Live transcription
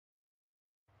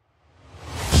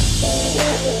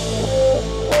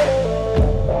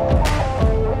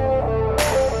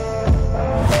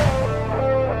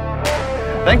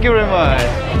Thank you very much.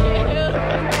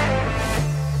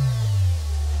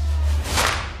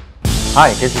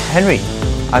 Hi, this is Henry.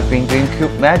 I've been doing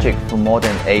cube magic for more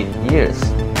than 8 years.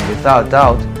 And without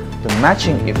doubt, the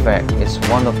matching effect is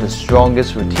one of the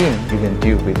strongest routines you can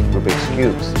do with Rubik's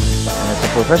Cubes. And as a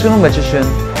professional magician,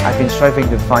 I've been striving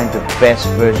to find the best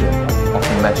version of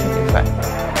the matching effect.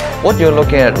 What you're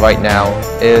looking at right now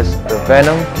is the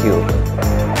Venom Cube.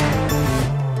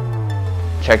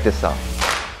 Check this out.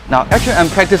 Now, actually, I'm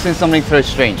practicing something very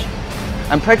strange.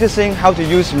 I'm practicing how to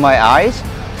use my eyes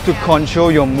to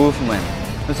control your movement.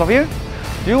 This over here,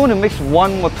 do you want to mix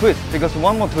one more twist? Because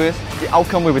one more twist, the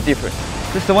outcome will be different.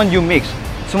 This is the one you mix,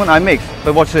 it's the one I mix.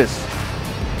 But watch this.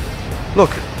 Look.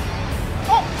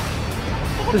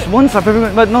 This one side,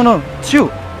 but no,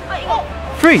 2,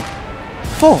 3,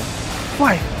 4,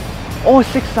 5. All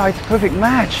 6 sides perfect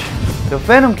match. The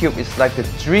Venom Cube is like the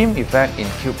dream effect in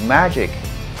cube magic.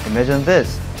 Imagine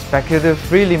this. Spectator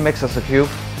freely mixes a cube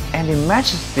and it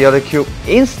matches the other cube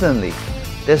instantly.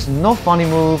 There's no funny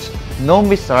moves, no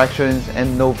misdirections,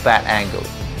 and no bad angles.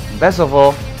 Best of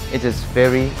all, it is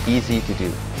very easy to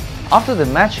do. After the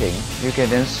matching, you can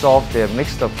then solve the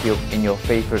mixed up cube in your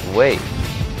favorite way.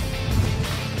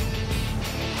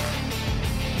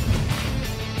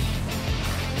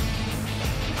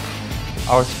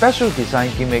 Our special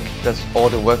design gimmick does all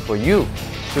the work for you,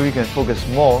 so you can focus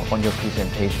more on your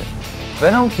presentation.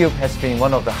 Venom Cube has been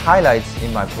one of the highlights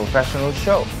in my professional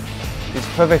show. It's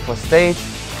perfect for stage,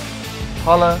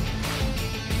 color,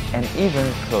 and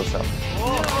even close-up.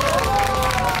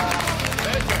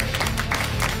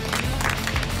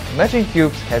 Matching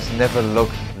cubes has never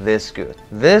looked this good.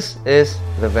 This is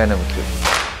the Venom Cube.